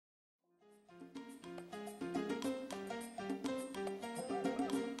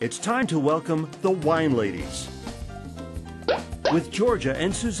It's time to welcome the Wine Ladies with Georgia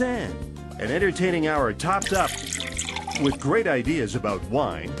and Suzanne. An entertaining hour topped up with great ideas about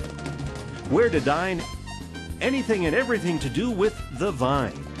wine, where to dine, anything and everything to do with the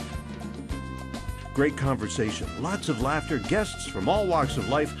vine. Great conversation, lots of laughter, guests from all walks of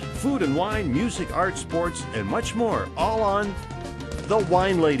life, food and wine, music, art, sports, and much more, all on the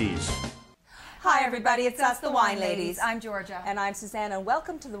Wine Ladies. Hi everybody, it's us, the Wine Ladies. I'm Georgia. And I'm Suzanne, and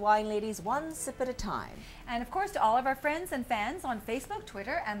welcome to the Wine Ladies, one sip at a time. And of course to all of our friends and fans on Facebook,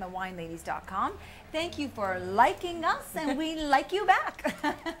 Twitter, and thewineladies.com. Thank you for liking us, and we like you back.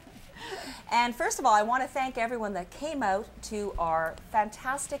 And first of all, I want to thank everyone that came out to our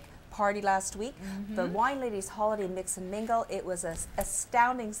fantastic party last week, the Wine Ladies Holiday Mix and Mingle. It was an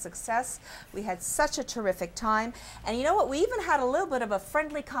astounding success. We had such a terrific time. And you know what? We even had a little bit of a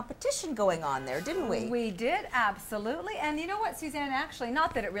friendly competition going on there, didn't we? We did, absolutely. And you know what, Suzanne, actually,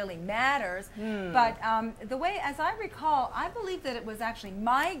 not that it really matters, but the way, as I recall, I believe that it was actually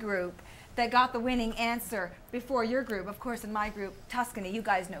my group that got the winning answer before your group. Of course, in my group, Tuscany, you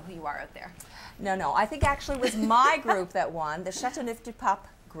guys know who you are out there. No, I think actually it was my group that won, the Châteauneuf-du-Pape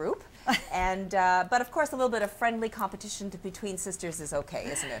group. And but of course a little bit of friendly competition between sisters is okay,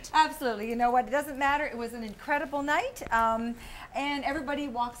 isn't it? Absolutely. You know what, it doesn't matter. It was an incredible night, and everybody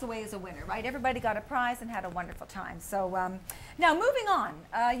walks away as a winner, right? Everybody got a prize and had a wonderful time. So now moving on,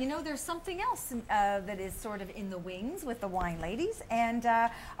 you know, there's something else that is sort of in the wings with the Wine Ladies, and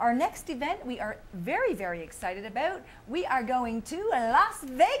our next event we are very, very excited about. We are going to Las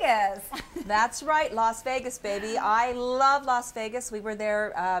Vegas. That's right, Las Vegas, baby. I love Las Vegas. We were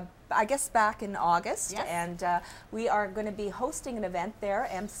there I guess back in August, yes. And we are going to be hosting an event there,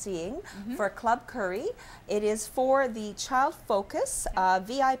 emceeing for Club Curry. It is for the Child Focus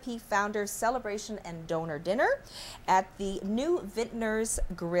VIP Founders Celebration and Donor Dinner at the new Vintners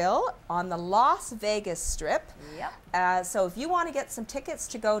Grill on the Las Vegas Strip. Yep. So if you want to get some tickets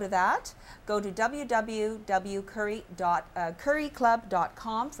to go to that, go to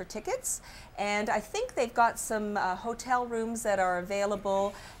www.curryclub.com for tickets. And I think they've got some hotel rooms that are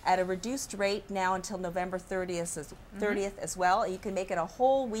available at a reduced rate now until November 30th as well. You can make it a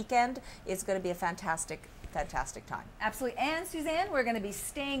whole weekend. It's going to be a fantastic time. Absolutely. And Suzanne, we're going to be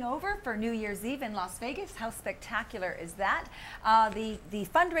staying over for New Year's Eve in Las Vegas. How spectacular is that? The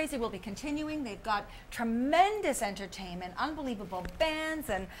fundraiser will be continuing. They've got tremendous entertainment, unbelievable bands,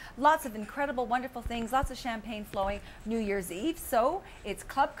 and lots of incredible, wonderful things, lots of champagne flowing New Year's Eve. So it's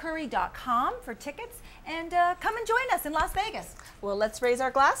clubcurry.com for tickets, and come and join us in Las Vegas. Well, let's raise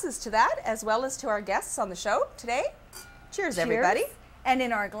our glasses to that, as well as to our guests on the show today. Cheers, everybody. And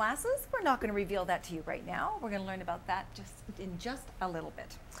in our glasses, we're not going to reveal that to you right now. We're going to learn about that in just a little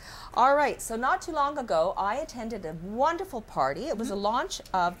bit. All right, so not too long ago, I attended a wonderful party. It was a launch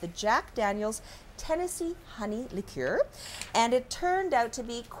of the Jack Daniel's Tennessee Honey Liqueur, and it turned out to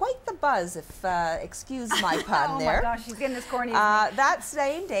be quite the buzz, if excuse my pun there. Oh my gosh, she's getting this corny. That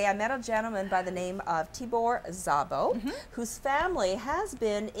same day, I met a gentleman by the name of Tibor Szabo, whose family has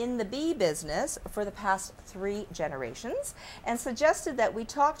been in the bee business for the past 3 generations, and suggested that we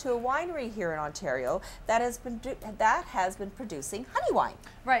talk to a winery here in Ontario that has been producing honey wine.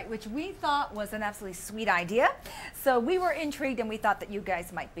 Right, which we thought was an absolutely sweet idea. So we were intrigued, and we thought that you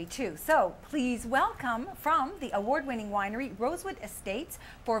guys might be too. So please welcome from the award-winning winery Rosewood Estates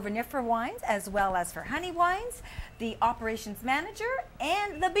for vinifera wines as well as for honey wines, the operations manager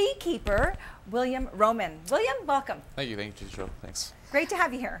and the beekeeper, William Roman. William, welcome. Thank you, Joe. Thanks. Great to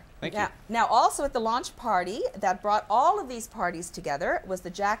have you here. Thank you. Now, also at the launch party that brought all of these parties together was the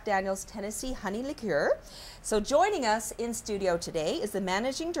Jack Daniel's Tennessee Honey Liqueur. So joining us in studio today is the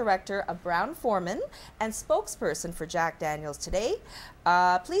Managing Director of Brown-Forman and spokesperson for Jack Daniel's today.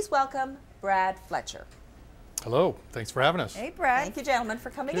 Please welcome Brad Fletcher. Hello, thanks for having us. Hey, Brad. Thank you, gentlemen, for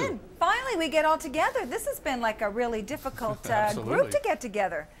coming in. Finally, we get all together. This has been like a really difficult group to get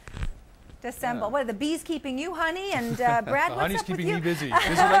together. To assemble. What are the bees keeping you, honey? And Brad, what's honey's up with keeping you? me busy.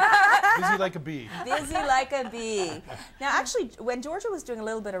 Busy like a bee. Busy like a bee. Now, actually, when Georgia was doing a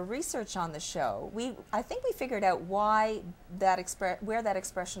little bit of research on the show, I think we figured out why where that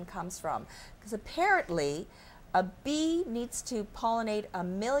expression comes from. Because apparently, a bee needs to pollinate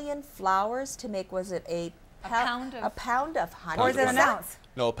 1 million flowers to make, was it a pound of honey? Or is it an ounce?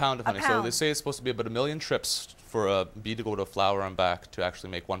 No, a pound of honey. Pound. So they say it's supposed to be about 1 million trips for a bee to go to a flower and back to actually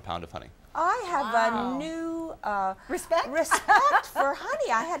make 1 pound of honey. I have a new respect for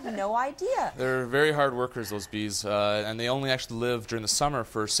honey. I had no idea. They're very hard workers, those bees, and they only actually live during the summer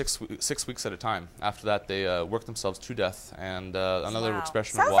for 6 weeks at a time. After that, they work themselves to death. And another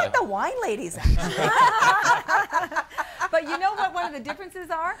expression Sounds of why. like the Wine Ladies, actually. But you know what one of the differences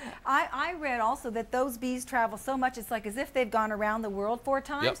are? I read also that those bees travel so much, it's like as if they've gone around the world 4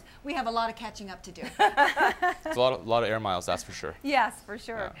 times. Yep. We have a lot of catching up to do. It's a lot of air miles, that's for sure. Yes, for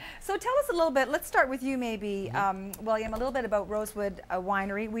sure. Yeah. So tell us a little bit, let's start with you maybe, William, a little bit about Rosewood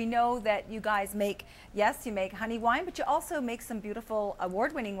Winery. We know that you guys make, yes, you make honey wine, but you also make some beautiful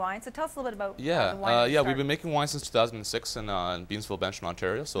award-winning wine. So tell us a little bit about the wine. Yeah, we've been making wine since 2006 in Beamsville Bench in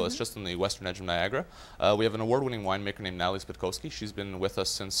Ontario, so it's just on the western edge of Niagara. We have an award-winning winemaker named Natalie Spitkowski. She's been with us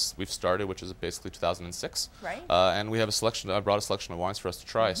since we've started, which is basically 2006. Right. And we have a selection, I brought a selection of wines for us to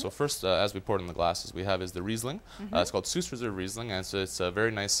try. So first, as we pour it in the glasses, we have is the Riesling. It's called Süss Reserve Riesling, and so it's a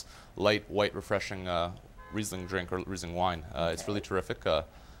very nice, light, white, refreshing Riesling drink or Riesling wine. It's really terrific.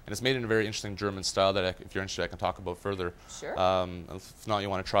 And it's made in a very interesting German style that, if you're interested, I can talk about further. Sure. If not, you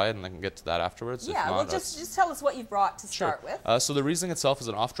want to try it, and I can get to that afterwards. Yeah, if not, well, just tell us what you've brought to start with. So the Riesling itself is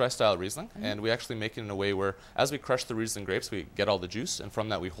an off-dry style Riesling, and we actually make it in a way where, as we crush the Riesling grapes, we get all the juice, and from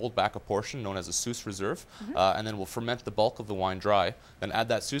that we hold back a portion known as a Süss Reserve, and then we'll ferment the bulk of the wine dry, then add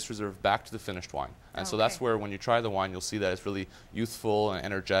that Süss Reserve back to the finished wine. And so that's where, when you try the wine, you'll see that it's really youthful and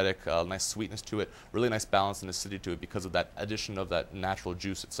energetic, nice sweetness to it, really nice balance and acidity to it because of that addition of that natural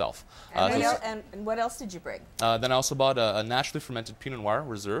juice itself. And what else did you bring? Then I also bought a naturally fermented Pinot Noir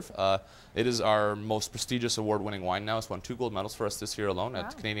Reserve. It is our most prestigious award-winning wine now. It's won 2 gold medals for us this year alone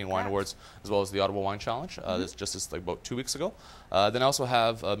at the Canadian Wine Awards, as well as the Ottawa Wine Challenge. This just like about 2 weeks ago. Then I also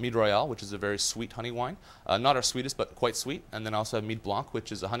have Mead Royal, which is a very sweet honey wine. Not our sweetest, but quite sweet. And then I also have Mead Blanc,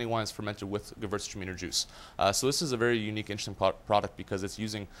 which is a honey wine that's fermented with Gewürztraminer juice. So this is a very unique, interesting product because it's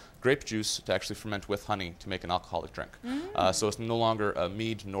using grape juice to actually ferment with honey to make an alcoholic drink. So it's no longer a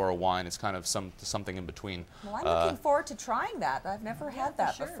mead nor a wine. It's kind of something in between. Well, I'm looking forward to trying that. I've never had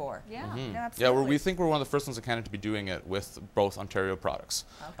that before. Yeah, Yeah, absolutely. we think we're one of the first ones in Canada to be doing it with both Ontario products.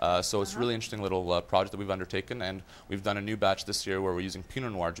 So it's a really interesting little project that we've undertaken, and we've done a new batch this year where we're using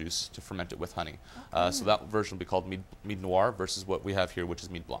Pinot Noir juice to ferment it with honey. So that version will be called Mead Noir versus what we have here, which is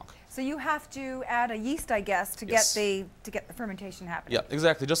Mead Blanc. So you have to add a yeast, I guess, to get the fermentation happening. Yeah,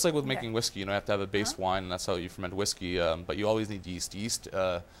 exactly. Just like with making whiskey, you have to have a base wine, and that's how you ferment whiskey. But you always need yeast.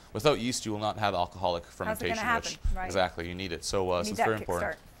 Without yeast, you will not have alcoholic fermentation. How's it going to happen? Right. Exactly, you need it. So, You need it's that very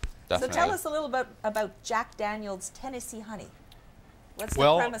important. Definitely. So tell us a little bit about Jack Daniel's Tennessee Honey. What's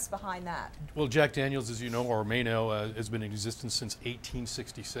the premise behind that? Well, Jack Daniel's, as you know or may know, has been in existence since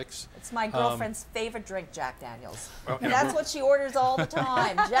 1866. It's my girlfriend's favorite drink, Jack Daniel's. That's what she orders all the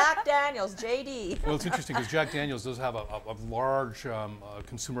time. Jack Daniel's, JD. Well, it's interesting because Jack Daniel's does have a large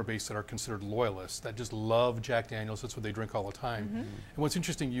consumer base that are considered loyalists that just love Jack Daniel's. That's what they drink all the time. And what's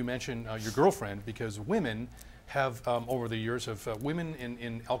interesting, you mentioned your girlfriend, because women have, over the years, women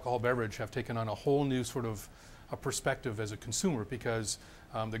in alcohol beverage have taken on a whole new sort of a perspective as a consumer, because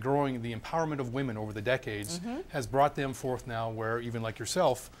the empowerment of women over the decades has brought them forth now where, even like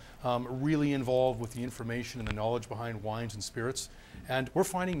yourself, really involved with the information and the knowledge behind wines and spirits. And we're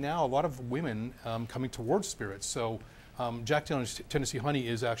finding now a lot of women coming towards spirits. So Jack Daniel's Tennessee Honey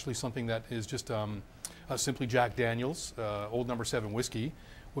is actually something that is just simply Jack Daniel's Old No. 7 whiskey,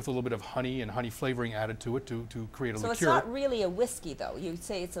 with a little bit of honey and honey flavoring added to it to create a liqueur. So it's not really a whiskey, though. You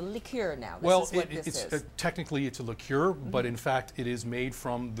say it's a liqueur now. Well, this is. Technically it's a liqueur, but in fact it is made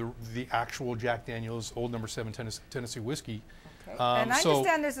from the actual Jack Daniel's Old No. 7 Tennessee whiskey. Okay. And I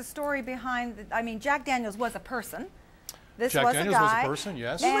understand there's a story behind, Jack Daniels was a person. This Jack was Daniels a guy. was a person,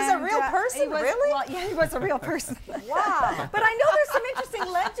 yes. He was a real person, really? Well, yeah, he was a real person. Wow. But I know there's some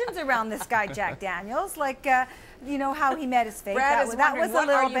interesting legends around this guy, Jack Daniels, like, you know, how he met his fate. Brad is that was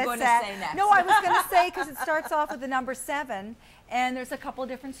wondering, a little what are you bit going to sad. say next? No, I was going to say, because it starts off with the number 7, and there's a couple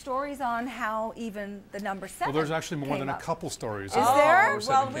different stories on how even the number 7 Well, there's actually more than a up. couple stories. Is there?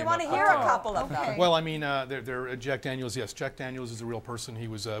 Well, we want to hear a couple of them. Well, I mean, Jack Daniels, yes, Jack Daniels is a real person. He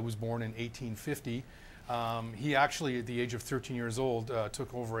was born in 1850. He actually, at the age of 13 years old,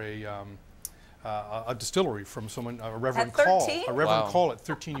 took over a distillery from someone, a Reverend At Call. 13? A Reverend Call at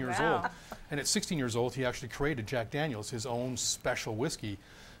 13 years Wow. old. And at 16 years old, he actually created Jack Daniels, his own special whiskey.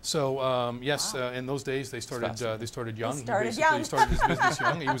 So yes, in those days they started young. He started basically young. started his business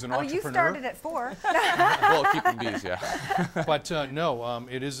young. He was an Oh, entrepreneur. you started at 4. Well, keeping bees, yeah. But no,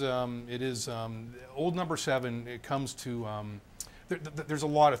 it is Old No. 7. It comes to there's a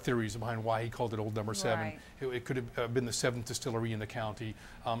lot of theories behind why he called it Old No. 7. Right. It could have been the 7th distillery in the county.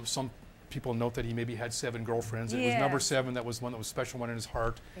 Some people note that he maybe had 7 girlfriends. It was number 7 that was one that was special one in his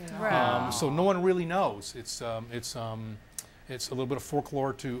heart. Right. So no one really knows. It's a little bit of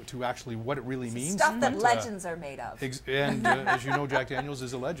folklore to actually what it really means. Stuff that but, legends are made of. And as you know, Jack Daniels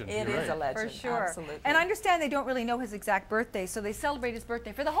is a legend. It You're is right. a legend, For sure. absolutely. And I understand they don't really know his exact birthday, so they celebrate his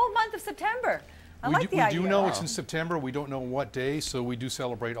birthday for the whole month of September. I like the we idea. do know it's in September. We don't know what day, so we do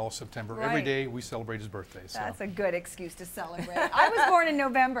celebrate all September. Every Right. day we celebrate his birthday. So. That's a good excuse to celebrate. I was born in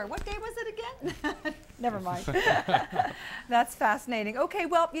November. What day was it again? Never mind. That's fascinating. Okay,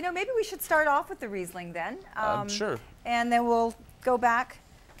 well, you know, maybe we should start off with the Riesling then. Sure. And then we'll go back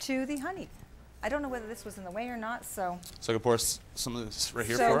to the honey. I don't know whether this was in the way or not, so. So I can pour some of this right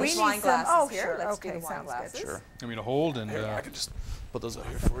here So for we us. need Wine some. glasses Oh, here. sure. Let's Okay, do the wine sounds good. glasses. Sure. I mean, to hold and. I can just put those out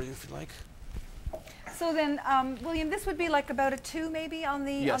here for you if you like. So then, William, this would be like about a 2 maybe on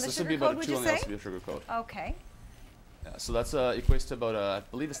the Yes, on the this would sugar be about code, a would 2 you on the say? LCBO sugar coat. Okay. Yeah, so that's equates to about, I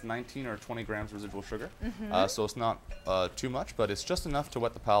believe it's 19 or 20 grams residual sugar. So it's not too much, but it's just enough to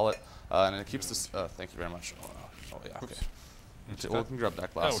wet the palate, and it keeps this. Thank you very much. Oh yeah. Okay. Well, we can grab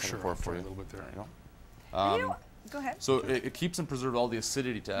that glass. Oh, I can sure. pour it I'll for try you. a little bit there. There you go. And you know, go ahead. So it keeps and preserves all the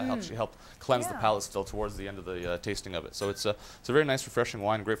acidity to actually help cleanse the Yeah. palate still towards the end of the tasting of it. So it's a very nice, refreshing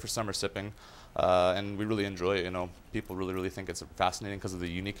wine, great for summer sipping, and we really enjoy it. You know, people really think it's fascinating because of the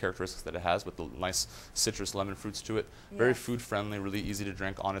unique characteristics that it has with the nice citrus lemon fruits to it. Very Yes. food friendly, really easy to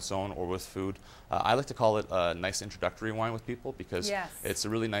drink on its own or with food. I like to call it a nice introductory wine with people because Yes. it's a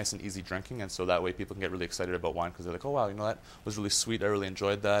really nice and easy drinking, and so that way people can get really excited about wine because they're like, oh wow, you know, that was really sweet. I really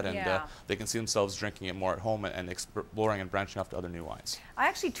enjoyed that, and Yeah. they can see themselves drinking it more at home and exploring and branching off to other new wines. I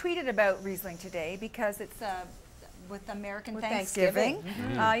actually tweeted about Riesling today because it's with American With Thanksgiving.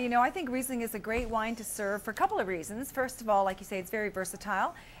 Thanksgiving. You know, I think Riesling is a great wine to serve for a couple of reasons. First of all, like you say, it's very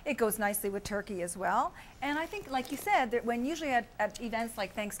versatile. It goes nicely with turkey as well. And I think, like you said, that when usually at events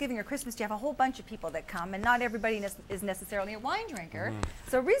like Thanksgiving or Christmas, you have a whole bunch of people that come, and not everybody is necessarily a wine drinker.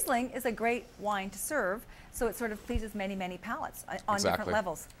 So Riesling is a great wine to serve, so it sort of pleases many, many palates on different Exactly.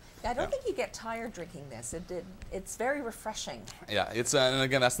 levels. I don't think you get tired drinking this. It's very refreshing. Yeah, it's and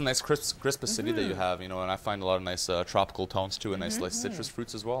again that's the nice crisp acidity that you have, you know, and I find a lot of nice tropical tones too, and nice like citrus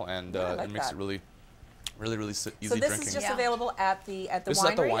fruits as well, and Yeah, I like it makes that. it really easy So this drinking. is just Yeah. available at the This is winery,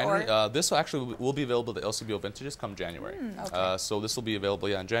 at the winery. or This actually will be available at the LCBO Vintages come January. okay. So this will be available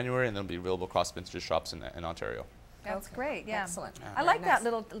in January, and then it'll be available across vintage shops in Ontario. That's Okay. great, yeah. Excellent. I Very like nice.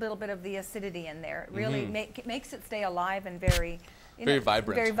 that little bit of the acidity in there. It really makes it stay alive and very, you Very know,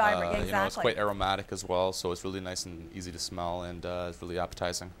 vibrant. Very vibrant, You know, it's exactly. quite aromatic as well, so it's really nice and easy to smell, and it's really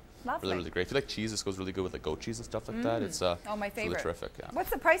appetizing. Lovely. Really great. If you like cheese, this goes really good with like goat cheese and stuff like that. It's Oh, my it's really favorite. terrific. Yeah. What's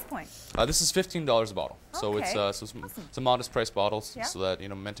the price point? This is $15 a bottle, so Okay. it's a modest price bottle, Yeah. so that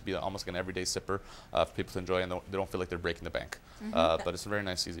meant to be almost like an everyday sipper for people to enjoy, and they don't feel like they're breaking the bank. But it's a very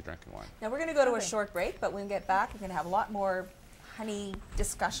nice, easy drinking wine. Now we're going to go to a Lovely. short break, but when we get back, we're going to have a lot more honey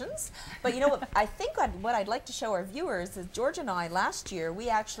discussions. But you know what? I think what I'd like to show our viewers is George and I last year we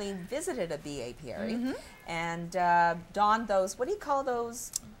actually visited a B apiary and donned those. What do you call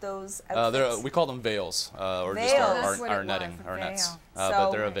those outfits? We call them veils, or Veils. just That's what our it netting, was, a our nets. veil. But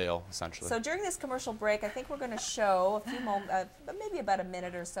So- they're a veil essentially. So during this commercial break, I think we're going to show a few moments, maybe about a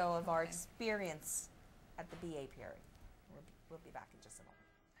minute or so of our experience at the B apiary. We'll be back in just a moment.